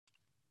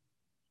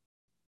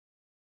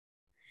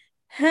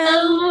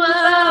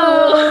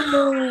Hello.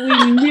 Hello.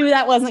 We knew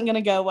that wasn't going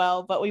to go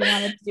well, but we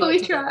wanted to do it We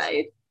together.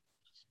 tried. This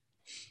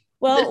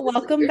Well, is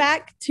welcome weird.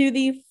 back to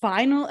the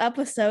final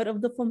episode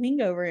of the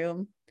Flamingo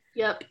Room,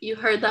 Yep, you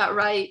heard that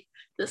right.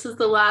 This is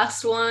the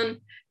last one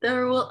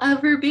there will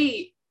ever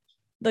be.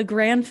 the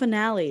grand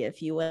finale,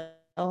 if you will.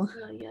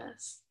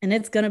 Yes. And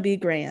it's going to be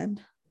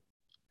grand.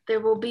 There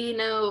will be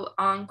no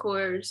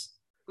encores.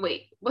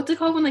 Wait, what's it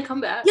called when they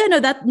come back? Yeah,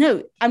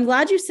 no, I'm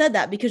glad you said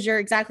that because you're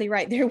exactly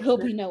right. There will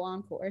be no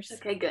encores.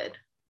 Okay, good.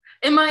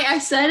 I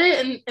said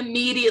it and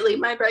immediately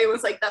my brain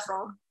was like, that's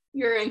wrong.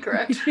 You're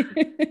incorrect.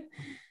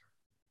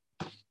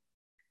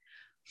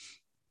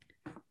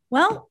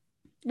 Well,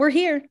 we're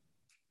here.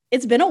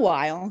 It's been a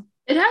while.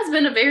 It has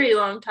been a very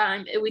long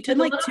time. We took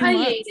Been a like little 2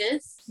 months.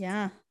 hiatus.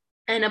 Yeah.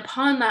 And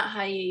upon that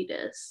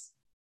hiatus,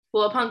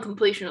 well, upon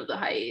completion of the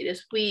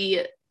hiatus,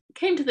 we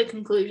came to the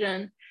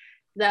conclusion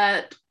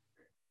that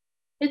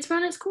it's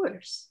run its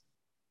course.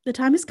 The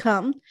time has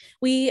come.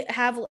 I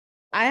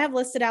have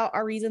listed out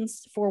our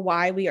reasons for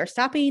why we are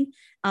stopping,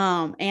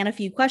 and a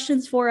few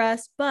questions for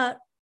us. But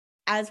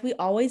as we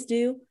always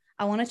do,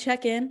 I want to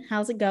check in.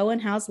 How's it going?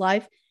 How's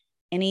life?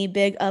 Any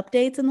big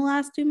updates in the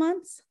last 2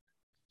 months?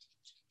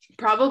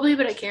 Probably,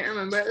 but I can't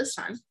remember at this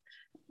time.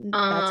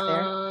 That's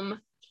fair.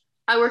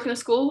 I work in a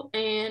school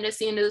and it's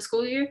the end of the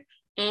school year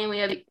and we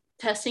have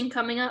testing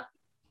coming up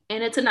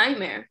and it's a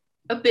nightmare.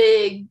 A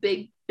big,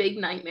 big, big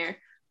nightmare.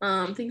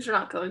 Things are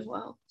not going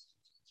well.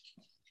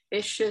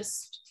 It's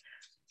just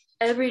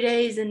every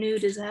day is a new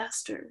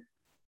disaster.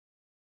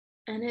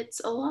 And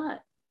it's a lot.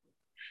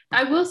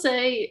 I will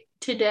say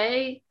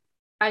today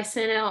I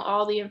sent out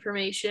all the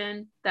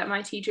information that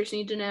my teachers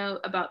need to know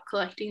about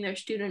collecting their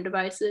student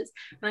devices.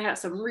 And I got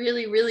some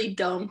really, really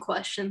dumb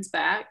questions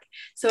back.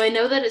 So I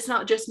know that it's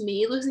not just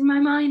me losing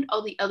my mind.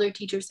 All the other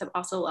teachers have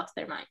also lost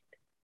their mind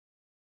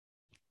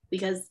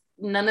because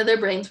none of their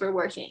brains were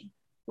working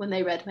when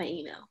they read my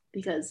email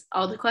because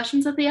all the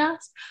questions that they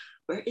asked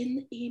were in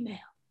the email.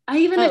 I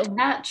even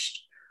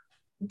attached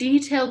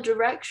detailed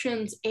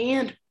directions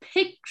and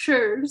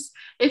pictures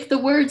if the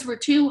words were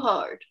too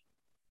hard.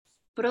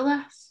 But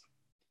alas.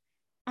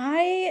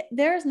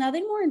 There's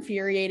nothing more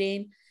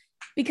infuriating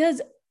because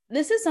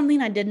this is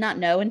something I did not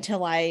know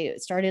until I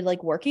started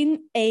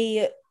working.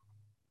 If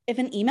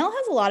an email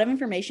has a lot of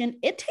information,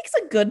 it takes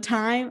a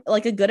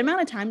good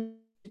amount of time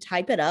to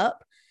type it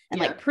up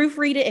and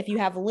proofread it. If you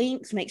have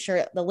links, make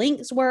sure the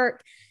links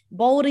work,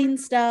 bolding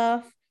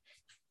stuff.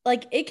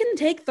 It can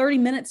take 30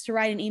 minutes to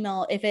write an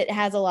email if it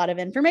has a lot of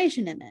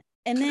information in it.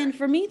 And then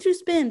for me to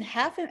spend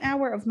half an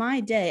hour of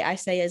my day, I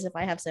say as if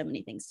I have so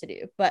many things to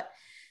do, but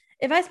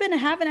if I spend a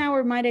half an hour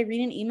of my day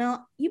reading an email,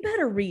 you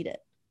better read it.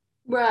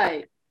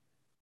 Right.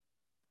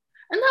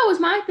 And that was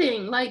my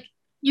thing.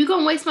 You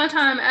gonna waste my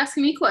time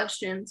asking me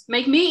questions,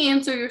 make me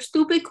answer your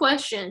stupid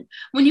question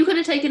when you could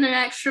have taken an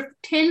extra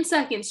 10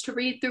 seconds to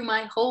read through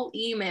my whole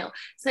email,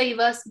 save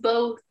us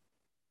both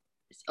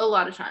a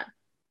lot of time.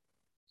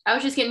 I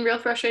was just getting real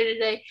frustrated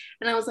today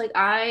and I was like,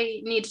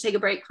 I need to take a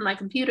break from my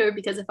computer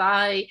because if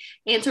I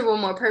answer one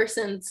more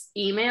person's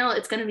email,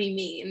 it's going to be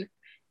mean.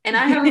 And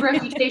I have a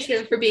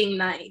reputation for being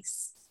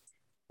nice,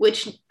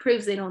 which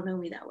proves they don't know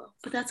me that well,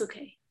 but that's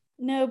okay.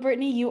 No,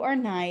 Brittany, you are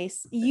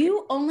nice. Okay.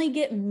 You only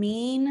get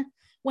mean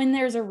when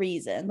there's a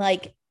reason.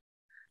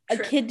 A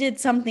kid did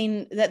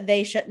something that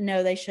they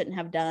shouldn't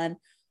have done,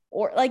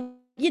 or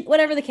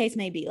whatever the case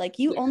may be.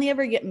 You only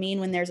ever get mean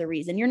when there's a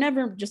reason. You're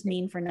never just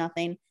mean for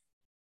nothing.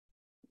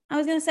 I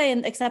was gonna say,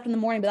 except in the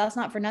morning, but that's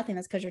not for nothing.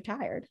 That's because you're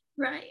tired.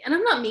 Right, and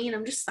I'm not mean.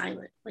 I'm just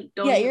silent.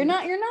 Don't. Yeah, you're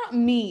not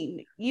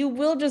mean. You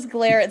will just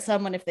glare at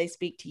someone if they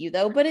speak to you,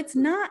 though. But it's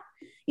not.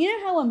 You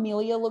know how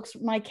Amelia looks?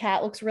 My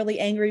cat looks really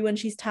angry when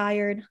she's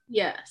tired.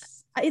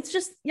 Yes. It's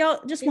just y'all,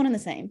 just one and the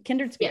same.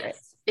 Kindred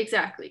spirits. Yes,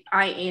 exactly.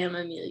 I am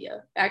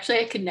Amelia. Actually,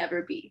 I could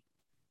never be.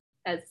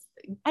 I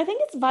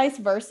think it's vice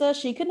versa.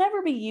 She could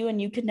never be you,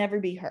 and you could never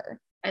be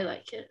her. I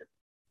like it.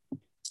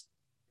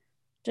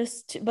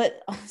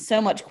 But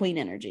so much queen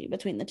energy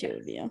between the two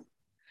of you.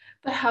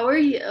 But how are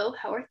you?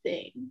 How are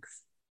things?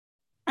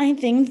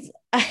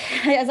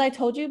 As I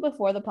told you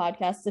before the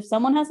podcast, if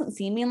someone hasn't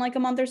seen me in a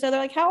month or so, they're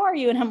like, how are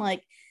you? And I'm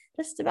like,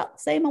 just about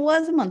the same I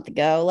was a month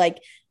ago.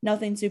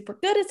 Nothing super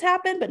good has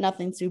happened, but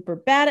nothing super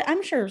bad.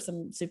 I'm sure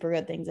some super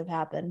good things have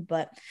happened.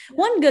 But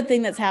one good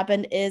thing that's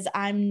happened is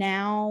I'm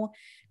now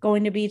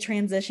going to be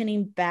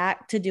transitioning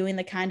back to doing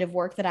the kind of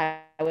work that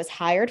I was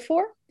hired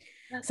for.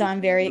 So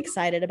I'm very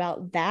excited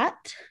about that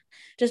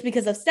just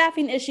because of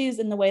staffing issues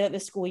and the way that the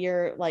school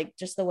year,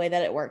 just the way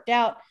that it worked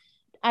out.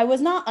 I was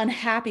not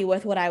unhappy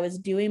with what I was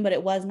doing, but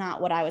it was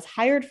not what I was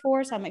hired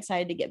for. So I'm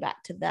excited to get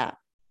back to that.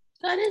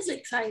 That is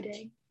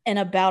exciting. In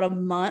about a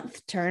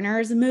month,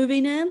 Turner's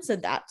moving in. So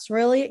that's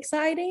really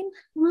exciting.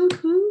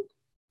 Woohoo.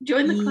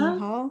 Join the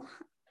club.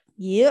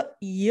 Yep.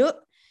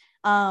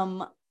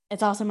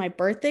 It's also my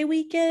birthday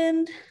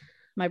weekend.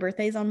 My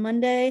birthday's on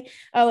Monday.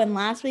 Oh, and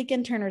last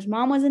weekend, Turner's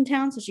mom was in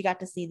town, so she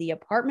got to see the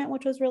apartment,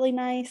 which was really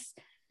nice.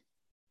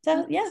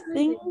 So, yeah,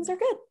 things are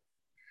good.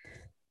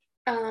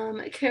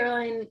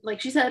 Caroline,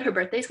 like she said, her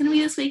birthday's gonna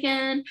be this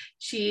weekend.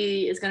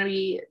 She is gonna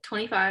be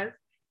 25.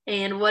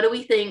 And what do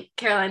we think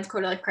Caroline's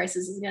quarter life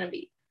crisis is gonna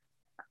be?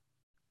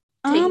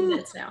 Taking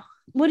this now.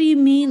 What do you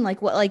mean?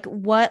 Like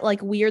what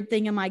like weird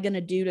thing am I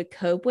gonna do to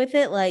cope with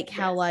it? Like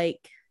how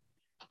like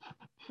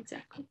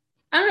exactly.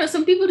 I don't know.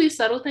 Some people do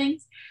subtle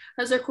things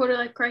as their quarter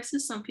life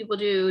crisis. Some people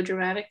do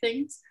dramatic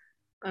things.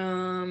 I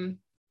don't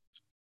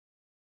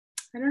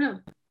know.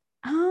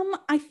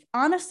 I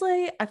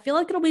honestly I feel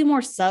like it'll be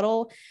more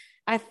subtle.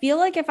 I feel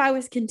like if I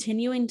was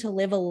continuing to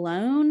live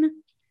alone,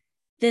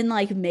 then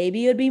like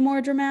maybe it would be more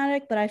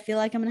dramatic, but I feel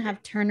like I'm gonna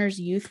have Turner's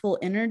youthful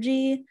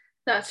energy.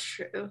 That's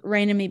true.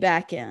 Reining me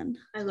back in.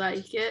 I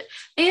like it.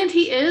 And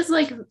he is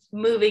like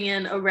moving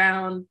in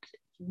around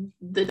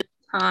the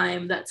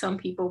time that some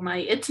people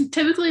might. It's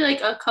typically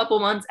like a couple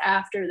months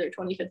after their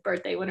 25th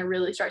birthday when it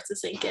really starts to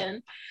sink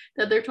in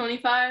that they're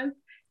 25.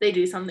 They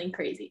do something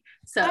crazy.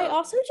 So I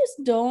also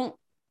just don't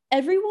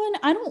I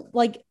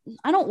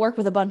don't work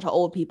with a bunch of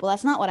old people.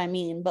 That's not what I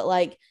mean. But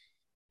like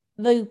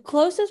the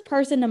closest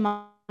person to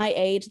my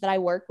age that I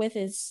work with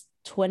is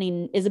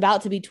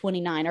about to be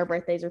 29. Our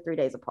birthdays are 3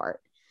 days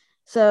apart.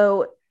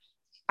 So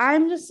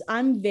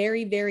I'm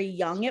very, very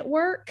young at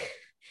work.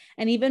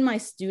 And even my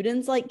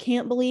students like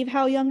can't believe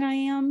how young I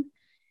am.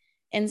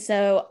 And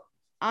so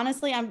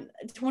honestly, I'm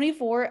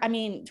 24. I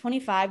mean,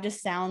 25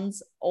 just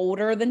sounds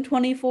older than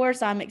 24.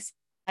 So I'm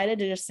excited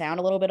to just sound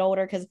a little bit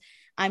older because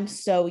I'm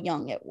so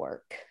young at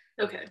work.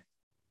 Okay.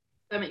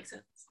 That makes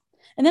sense.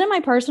 And then in my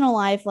personal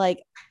life,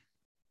 like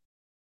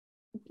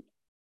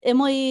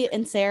Emily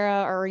and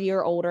Sarah are a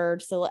year older.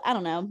 So I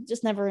don't know,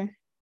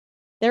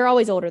 they're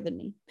always older than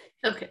me.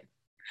 Okay.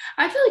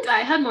 I feel like I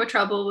had more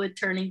trouble with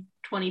turning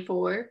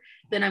 24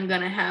 than I'm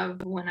going to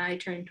have when I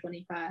turn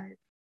 25. I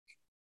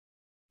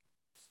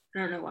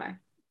don't know why.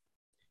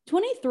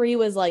 23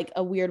 was like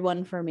a weird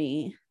one for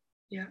me.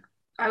 Yeah.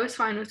 I was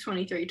fine with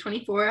 23.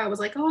 24, I was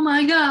like, oh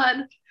my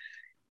God.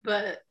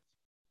 But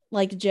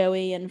like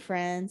Joey and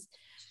Friends.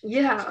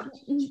 Yeah.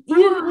 We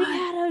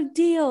had a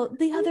deal.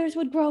 The others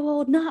would grow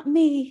old, not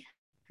me.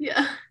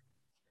 Yeah.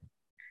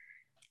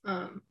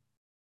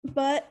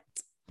 But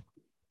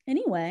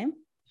anyway,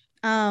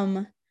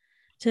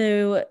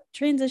 to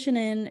transition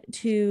in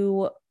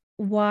to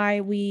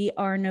why we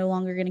are no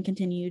longer going to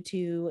continue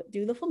to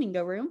do the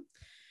Flamingo Room.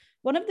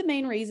 One of the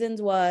main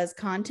reasons was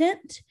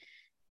content.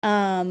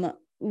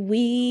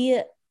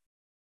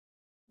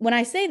 When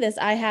I say this,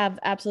 I have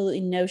absolutely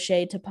no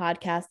shade to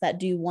podcasts that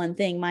do one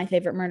thing. My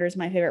Favorite Murder is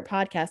my favorite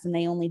podcast, and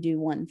they only do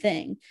one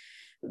thing.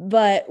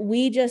 But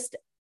we just,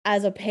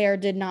 as a pair,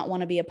 did not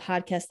want to be a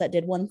podcast that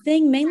did one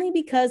thing, mainly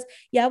because,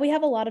 yeah, we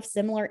have a lot of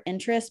similar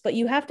interests, but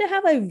you have to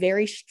have a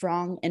very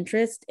strong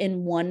interest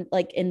in one,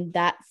 like in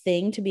that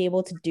thing to be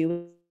able to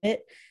do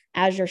it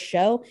as your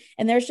show.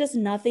 And there's just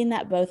nothing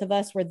that both of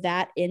us were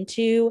that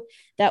into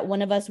that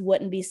one of us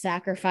wouldn't be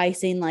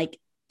sacrificing like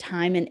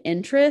time and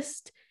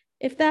interest.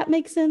 If that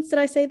makes sense. Did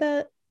I say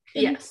that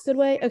in a good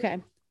way?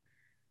 Okay.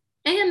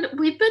 And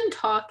we've been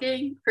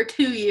talking for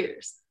 2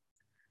 years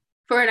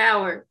for an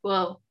hour.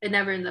 Well, it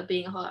never ends up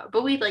being a whole hour,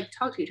 but we like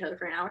talk to each other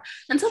for an hour.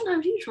 And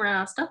sometimes you just run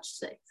out of stuff to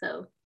say.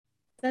 So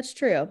that's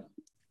true.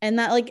 And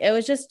that like it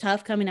was just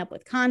tough coming up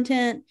with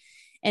content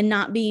and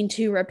not being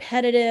too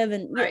repetitive.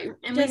 And right.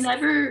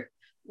 And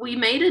we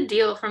made a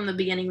deal from the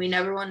beginning. We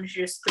never wanted to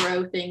just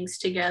throw things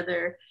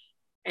together,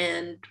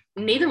 and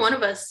neither one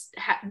of us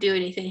do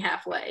anything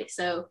halfway.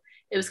 So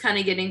it was kind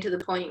of getting to the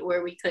point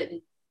where we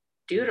couldn't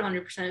do it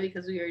 100%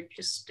 because we were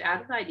just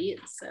out of ideas.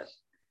 So,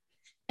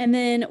 and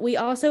then we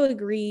also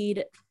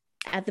agreed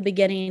at the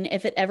beginning,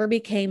 if it ever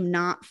became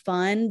not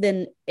fun,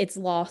 then it's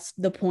lost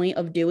the point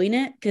of doing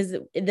it, because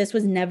this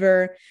was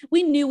never,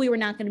 we knew we were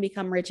not going to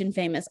become rich and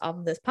famous off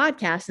of this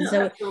podcast. And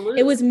so absolutely.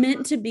 It was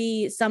meant to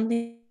be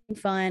something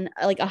fun,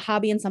 like a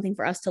hobby and something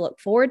for us to look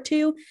forward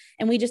to.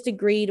 And we just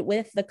agreed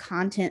with the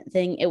content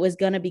thing, it was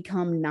going to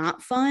become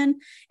not fun.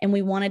 And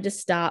we wanted to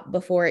stop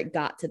before it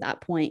got to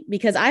that point,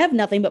 because I have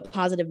nothing but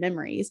positive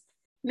memories.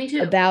 Me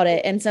too. About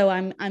it. And so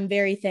I'm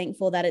very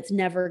thankful that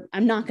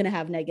I'm not going to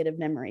have negative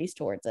memories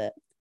towards it.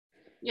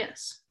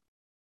 Yes.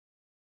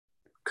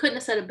 Couldn't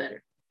have said it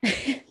better.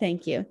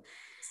 Thank you.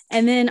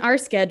 And then our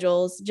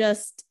schedules,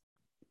 just,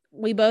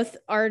 we both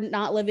are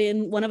not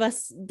living. One of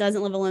us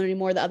doesn't live alone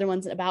anymore. The other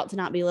one's about to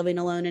not be living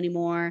alone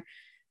anymore.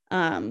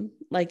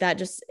 Like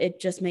that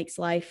it just makes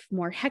life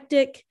more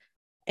hectic.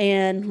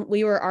 And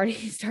we were already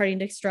starting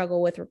to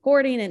struggle with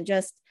recording, and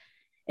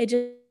it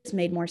just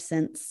made more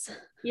sense.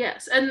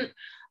 Yes. And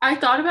I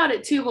thought about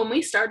it too. When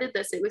we started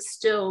this, it was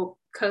still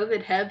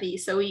COVID heavy.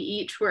 So we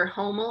each were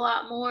home a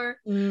lot more.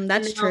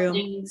 That's true.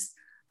 Things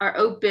are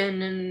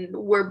open and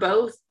we're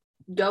both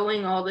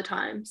going all the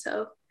time.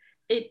 So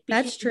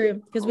that's true,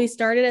 because we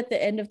started at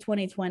the end of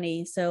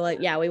 2020. So like,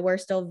 yeah, we were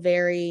still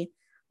very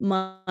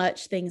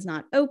much things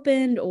not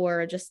opened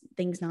or just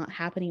things not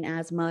happening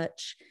as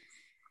much.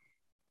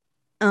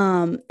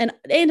 And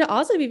to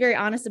also be very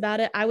honest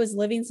about it, I was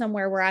living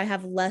somewhere where I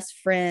have less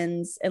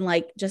friends and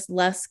like just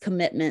less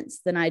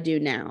commitments than I do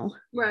now.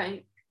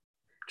 Right.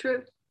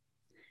 True.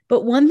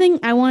 But one thing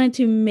I wanted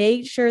to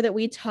make sure that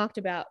we talked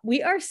about,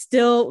 we are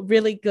still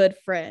really good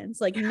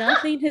friends. Like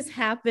nothing has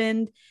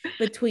happened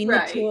between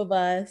the two Right. of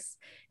us.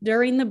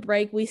 During the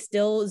break, we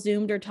still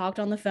Zoomed or talked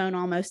on the phone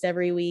almost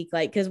every week,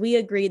 like, because we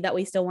agreed that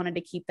we still wanted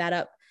to keep that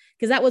up.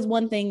 Because that was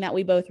one thing that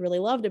we both really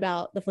loved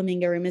about the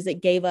Flamingo Room is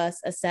it gave us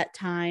a set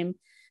time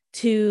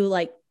to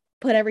like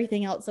put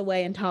everything else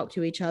away and talk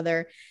to each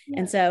other. Yeah.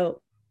 And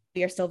so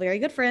we are still very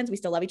good friends. We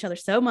still love each other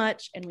so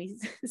much, and we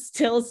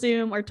still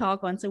Zoom or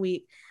talk once a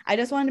week. I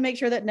just wanted to make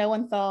sure that no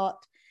one thought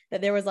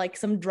that there was like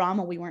some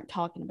drama we weren't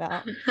talking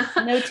about.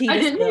 No tea I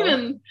to didn't spill.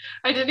 even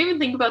I didn't even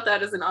think about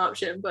that as an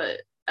option,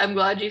 but I'm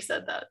glad you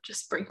said that.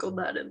 Just sprinkled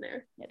that in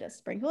there. Yeah, just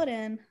sprinkle it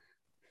in.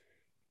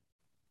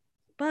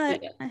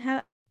 But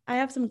Yeah. I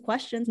have some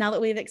questions now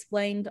that we've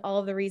explained all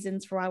of the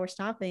reasons for why we're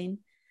stopping.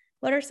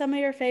 What are some of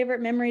your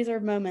favorite memories or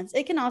moments?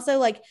 It can also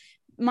like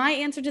my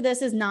answer to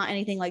this is not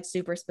anything like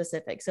super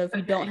specific. So if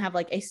you don't Okay. have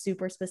like a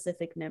super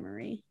specific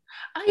memory.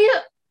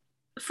 I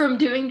from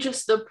doing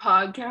just the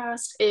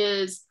podcast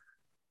is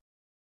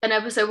an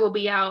episode will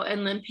be out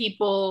and then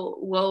people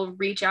will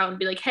reach out and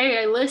be like,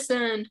 hey, I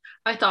listened,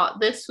 I thought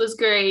this was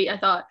great, I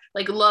thought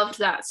like loved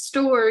that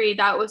story,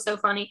 that was so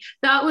funny,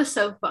 that was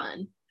so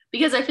fun.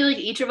 Because I feel like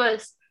each of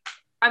us,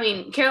 I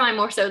mean Caroline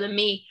more so than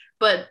me,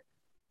 but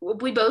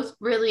we both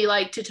really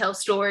like to tell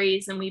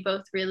stories and we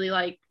both really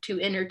like to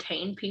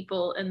entertain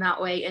people in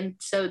that way, and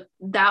so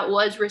that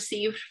was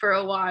received for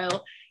a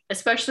while,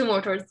 especially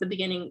more towards the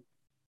beginning.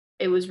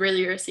 It was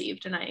really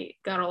received and I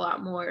got a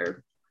lot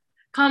more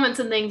comments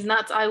and things, and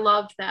that's, I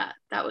loved that.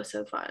 That was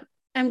so fun.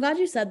 I'm glad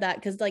you said that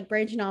because like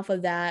branching off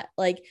of that,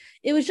 like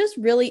it was just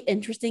really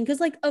interesting because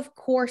like of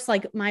course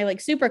like my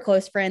like super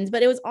close friends,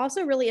 but it was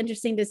also really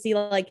interesting to see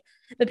like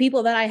the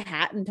people that I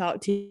hadn't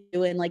talked to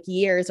in like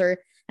years or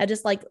had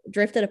just like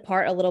drifted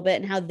apart a little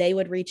bit and how they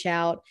would reach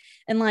out.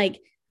 And like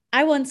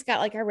I once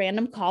got like a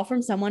random call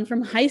from someone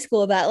from high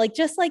school about like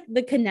just like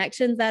the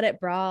connections that it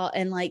brought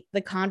and like the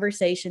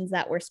conversations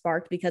that were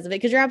sparked because of it.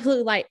 Because you're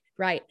absolutely like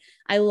right.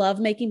 I love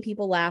making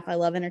people laugh. I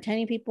love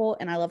entertaining people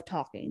and I love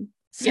talking.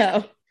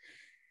 Yeah. So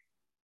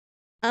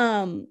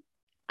um,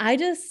 I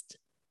just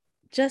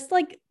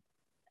like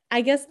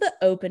I guess the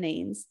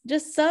openings,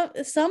 just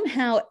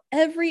somehow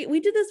every we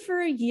did this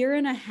for a year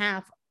and a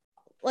half.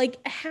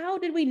 Like, how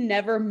did we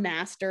never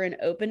master an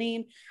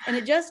opening? And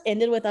it just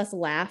ended with us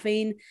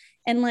laughing.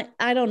 And like,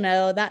 I don't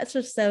know, that's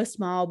just so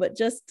small, but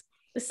just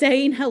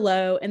saying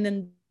hello and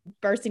then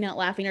bursting out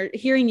laughing or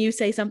hearing you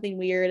say something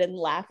weird and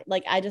laughing.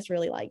 Like, I just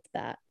really liked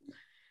that.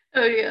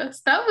 Oh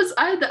yes, that was,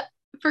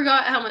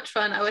 forgot how much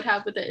fun I would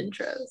have with the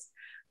intros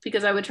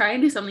because I would try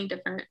and do something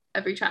different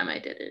every time I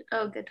did it.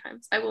 Oh, good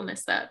times. I will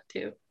miss that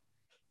too.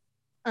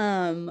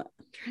 I'm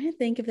trying to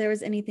think if there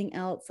was anything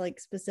else like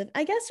specific.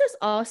 I guess just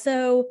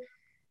also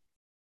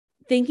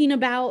thinking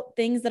about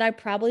things that I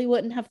probably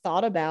wouldn't have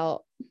thought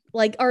about,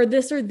 like, are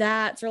this or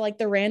that, or like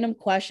the random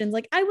questions.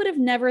 Like, I would have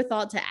never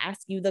thought to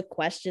ask you the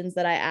questions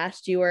that I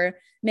asked you or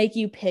make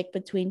you pick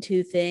between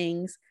two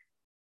things.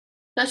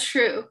 That's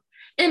true.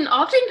 And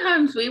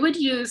oftentimes we would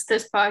use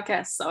this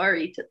podcast,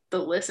 sorry to the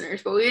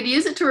listeners, but we would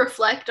use it to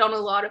reflect on a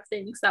lot of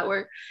things that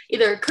were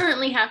either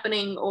currently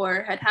happening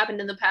or had happened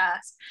in the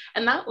past.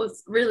 And that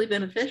was really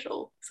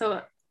beneficial.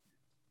 So,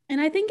 And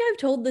I think I've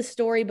told this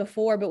story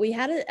before, but we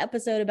had an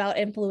episode about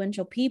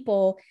influential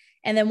people.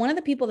 And then one of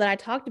the people that I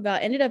talked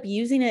about ended up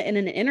using it in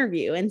an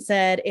interview and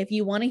said, if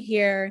you want to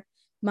hear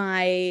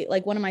my,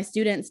 like one of my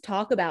students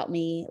talk about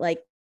me,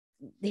 like,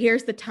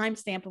 here's the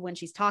timestamp of when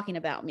she's talking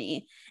about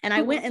me. And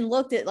I went and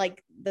looked at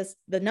like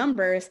the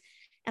numbers.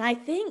 And I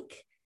think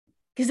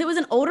because it was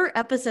an older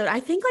episode, I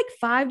think like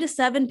 5 to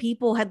 7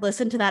 people had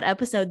listened to that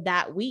episode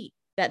that week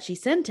that she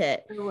sent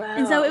it. wow.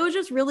 And so it was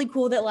just really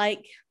cool that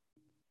like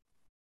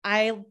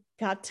I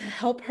got to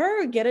help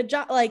her get a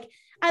job. Like,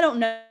 I don't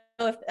know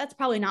if that's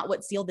probably not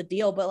what sealed the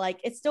deal, but like,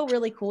 it's still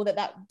really cool that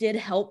that did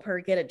help her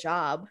get a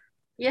job.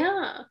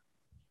 Yeah,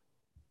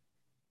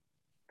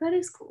 that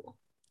is cool.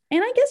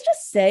 And I guess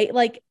just say,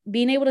 like,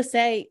 being able to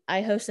say,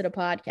 I hosted a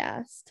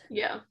podcast.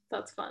 Yeah,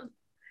 that's fun.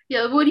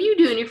 Yeah, what do you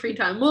do in your free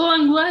time? Well,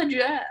 I'm glad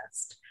you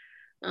asked.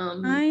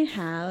 I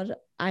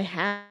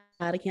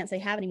can't say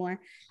have anymore,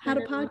 had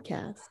a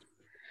podcast.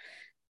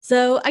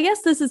 So I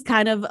guess this is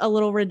kind of a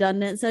little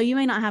redundant. So you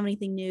may not have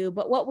anything new,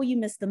 but what will you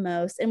miss the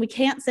most? And we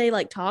can't say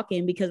like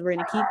talking because we're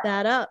going to keep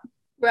that up.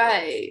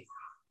 Right.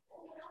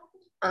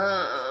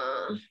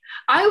 I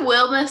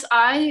will miss,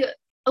 a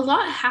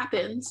lot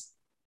happens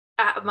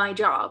at my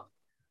job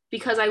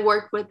because I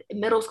work with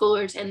middle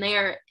schoolers and they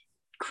are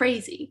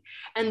crazy.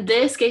 And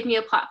this gave me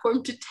a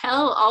platform to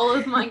tell all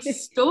of my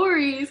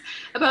stories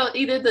about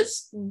either the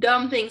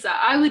dumb things that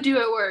I would do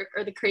at work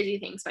or the crazy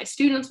things my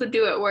students would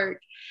do at work.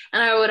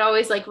 And I would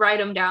always like write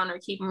them down or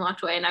keep them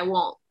locked away, and I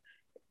won't.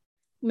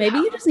 Maybe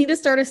you just need to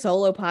start a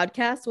solo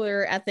podcast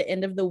where at the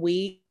end of the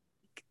week,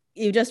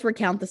 You just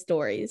recount the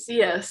stories.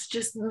 Yes,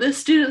 just this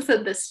student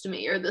said this to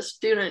me, or the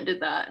student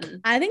did that.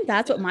 And I think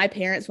that's what my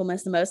parents will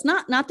miss the most.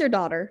 Not their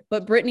daughter,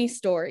 but Brittany's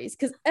stories.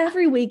 Because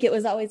every week it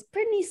was always,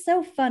 Brittany's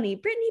so funny.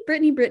 Brittany.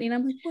 And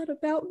I'm like, what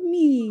about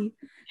me?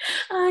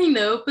 I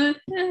know, but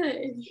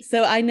hey.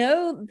 So I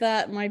know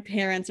that my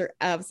parents are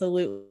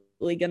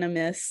absolutely going to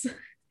miss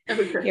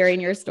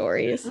hearing your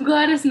stories. I'm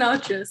glad it's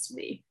not just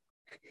me.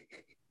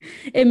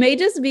 It may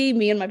just be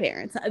me and my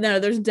parents. No,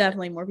 there's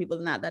definitely more people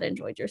than that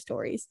enjoyed your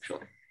stories. Sure.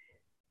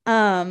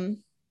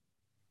 I'm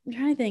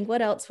trying to think,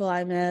 what else will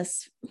I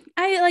miss?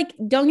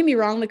 Don't get me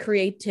wrong, the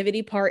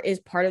creativity part is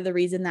part of the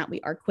reason that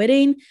we are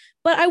quitting,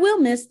 but I will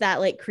miss that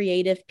like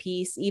creative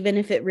piece, even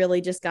if it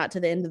really just got to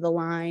the end of the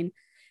line.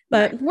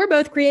 But We're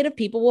both creative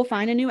people. We'll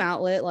find a new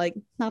outlet, like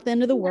not the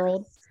end of the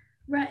world.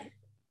 Right.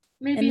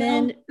 Maybe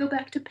I'll go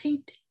back to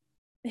painting.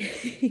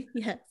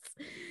 Yes.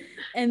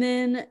 And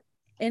then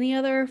any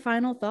other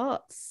final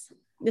thoughts?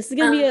 This is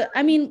going to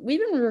be we've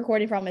been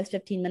recording for almost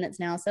 15 minutes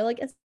now. So like,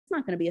 it's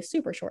not going to be a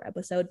super short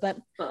episode, but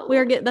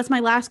that's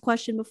my last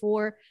question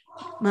before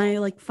my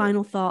like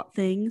final thought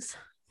things.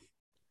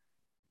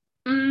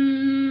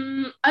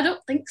 I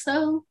don't think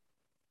so.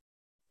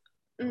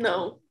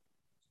 No.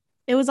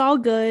 It was all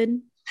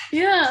good.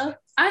 Yeah.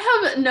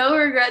 I have no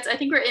regrets. I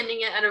think we're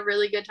ending it at a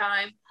really good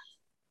time.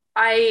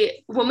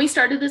 When we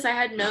started this, I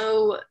had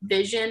no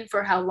vision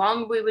for how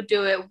long we would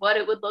do it, what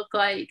it would look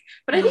like.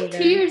 But I think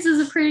 2 years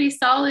is a pretty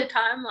solid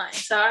timeline.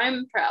 So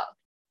I'm proud.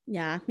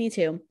 Yeah, me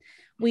too.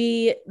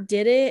 We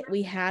did it.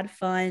 We had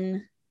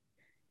fun.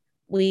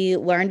 We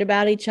learned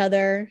about each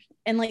other.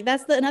 And like,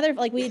 that's another,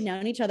 like we had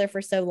known each other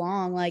for so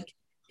long. Like,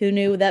 who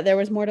knew that there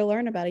was more to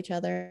learn about each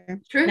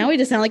other? True. Now we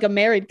just sound like a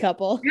married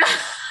couple.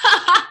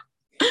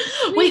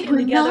 We've been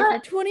together for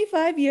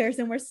 25 years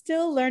and we're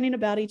still learning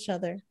about each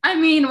other. I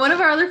mean, one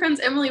of our other friends,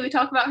 Emily, we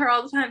talk about her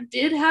all the time,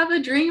 did have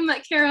a dream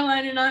that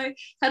Caroline and I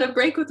had a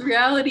break with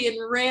reality and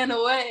ran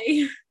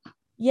away.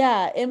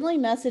 Yeah, Emily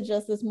messaged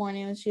us this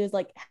morning and she was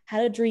like,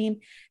 had a dream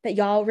that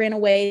y'all ran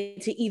away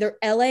to either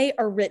LA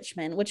or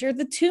Richmond, which are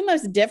the two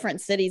most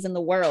different cities in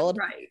the world.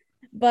 Right.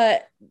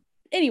 But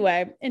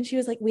anyway, and she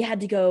was like, we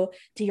had to go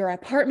to your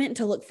apartment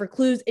to look for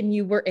clues and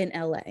you were in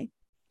LA.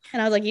 And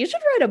I was like, you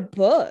should write a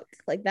book.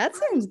 Like, that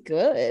sounds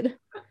good.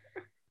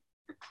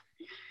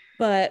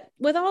 But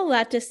with all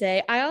that to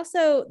say,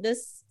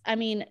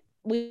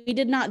 we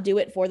did not do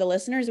it for the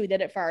listeners. We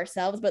did it for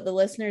ourselves, but the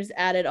listeners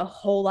added a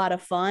whole lot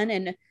of fun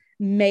and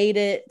made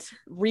it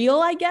real,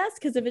 I guess.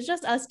 Because if it's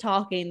just us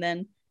talking,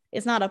 then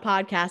it's not a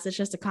podcast. It's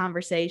just a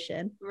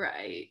conversation.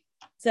 Right.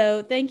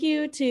 So thank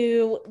you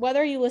to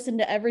whether you listen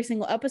to every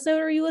single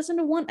episode or you listen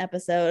to one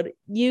episode,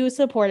 you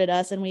supported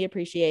us and we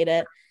appreciate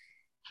it.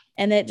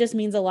 And it just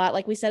means a lot.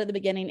 Like we said at the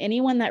beginning,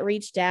 anyone that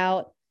reached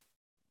out,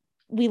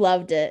 we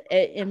loved it.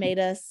 It made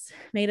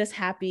us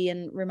happy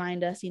and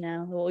remind us,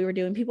 what we were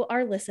doing. People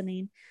are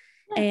listening.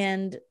 Yes.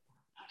 And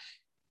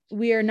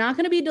we are not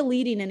going to be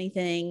deleting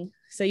anything.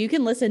 So you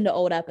can listen to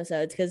old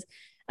episodes, because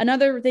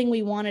another thing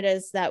we wanted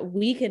is that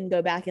we can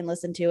go back and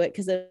listen to it,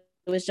 because it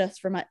was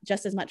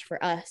just as much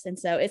for us. And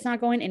so it's not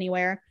going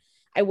anywhere.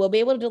 I will be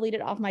able to delete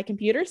it off my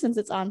computer since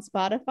it's on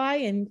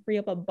Spotify and free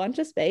up a bunch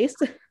of space.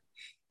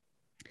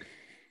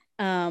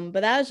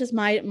 But that was just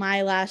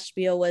my last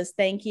spiel was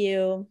thank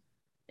you.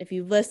 If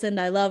you've listened,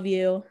 I love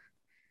you.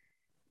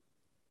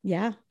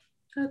 Yeah.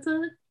 That's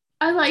it.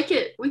 I like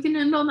it. We can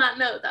end on that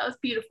note. That was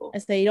beautiful.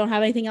 So you don't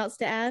have anything else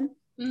to add?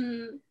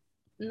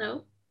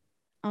 No.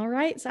 All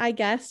right. So I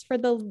guess for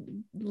the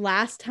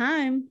last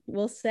time,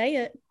 we'll say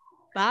it.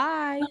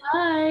 Bye.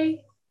 Bye.